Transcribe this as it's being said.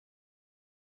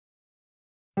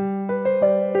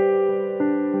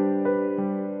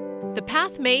The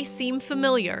path may seem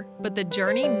familiar, but the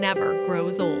journey never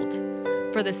grows old.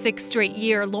 For the 6th straight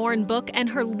year, Lauren Book and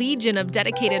her legion of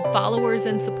dedicated followers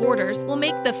and supporters will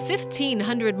make the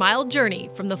 1,500-mile journey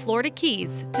from the Florida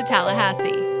Keys to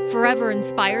Tallahassee. Forever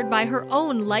inspired by her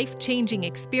own life-changing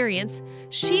experience,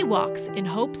 she walks in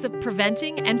hopes of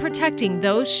preventing and protecting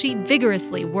those she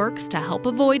vigorously works to help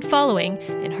avoid following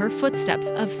in her footsteps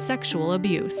of sexual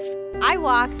abuse. I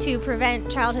walk to prevent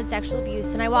childhood sexual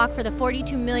abuse, and I walk for the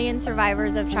 42 million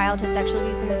survivors of childhood sexual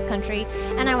abuse in this country,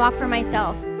 and I walk for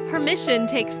myself. Her mission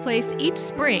takes place each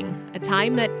spring, a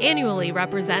time that annually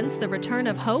represents the return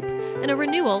of hope and a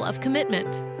renewal of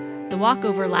commitment. The walk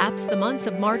overlaps the months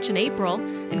of March and April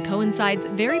and coincides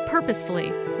very purposefully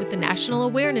with the national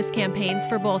awareness campaigns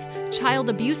for both child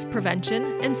abuse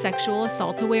prevention and sexual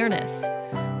assault awareness.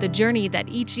 The journey that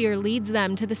each year leads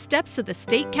them to the steps of the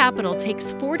state capitol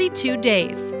takes 42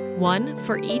 days, one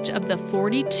for each of the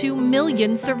 42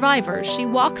 million survivors she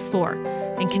walks for,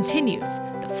 and continues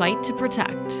the fight to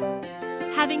protect.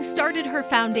 Having started her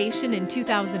foundation in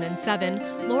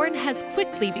 2007, Lauren has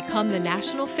quickly become the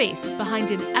national face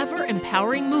behind an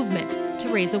ever-empowering movement to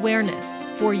raise awareness.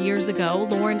 4 years ago,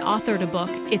 Lauren authored a book,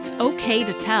 It's Okay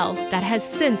to Tell, that has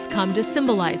since come to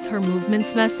symbolize her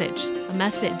movement's message, a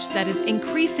message that is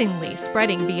increasingly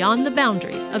spreading beyond the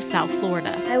boundaries of South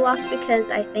Florida. I walk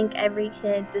because I think every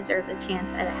kid deserves a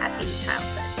chance at a happy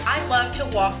childhood. I love to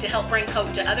walk to help bring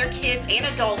hope to other kids and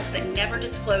adults that never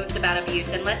disclosed about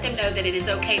abuse and let them know that it is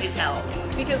okay to tell.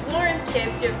 Because Lauren's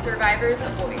kids give survivors a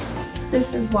voice.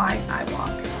 This is why I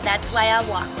walk. That's why I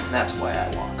walk. That's why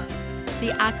I walk.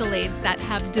 The accolades that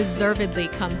have deservedly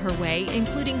come her way,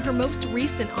 including her most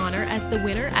recent honor as the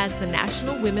winner as the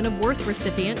National Women of Worth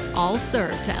recipient, all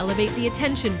serve to elevate the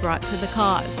attention brought to the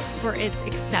cause. For its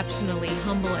exceptionally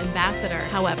humble ambassador,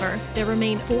 however, there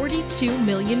remain 42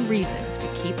 million reasons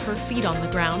to keep her feet on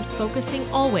the ground, focusing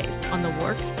always on the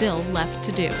work still left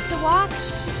to do. The walk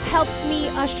helps me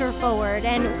usher forward,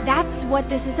 and that's what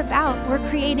this is about. We're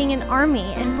creating an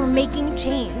army, and we're making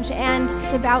change, and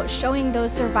it's about showing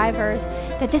those survivors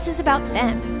that this is about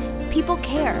them. People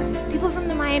care. People from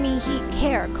the Miami Heat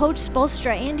care. Coach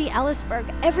Spoelstra, Andy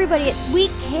Ellisberg, everybody, we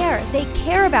care. They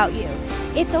care about you.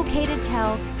 It's okay to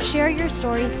tell, share your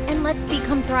stories, and let's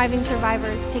become thriving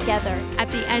survivors together. At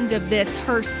the end of this,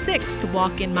 her 6th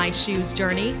Walk in My Shoes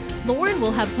journey, Lauren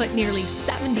will have put nearly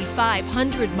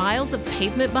 7,500 miles of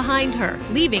pavement behind her,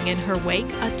 leaving in her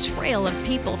wake a trail of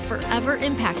people forever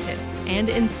impacted and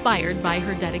inspired by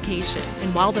her dedication.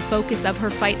 And while the focus of her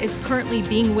fight is currently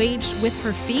being waged with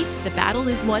her feet, the battle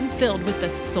is one filled with the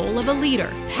soul of a leader,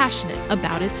 passionate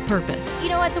about its purpose. You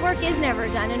know what? The work is never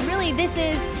done, and really this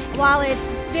is, while it's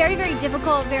very, very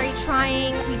difficult, very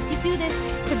trying, we do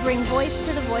this to bring voice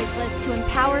to the voiceless, to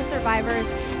empower survivors,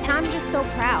 and I'm just so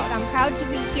proud. I'm proud to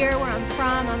be here where I'm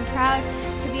from. I'm proud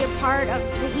to be a part of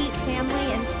the Heat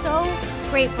family, and so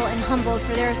grateful and humbled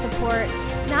for their support,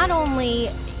 not only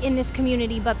in this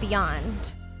community, but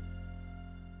beyond.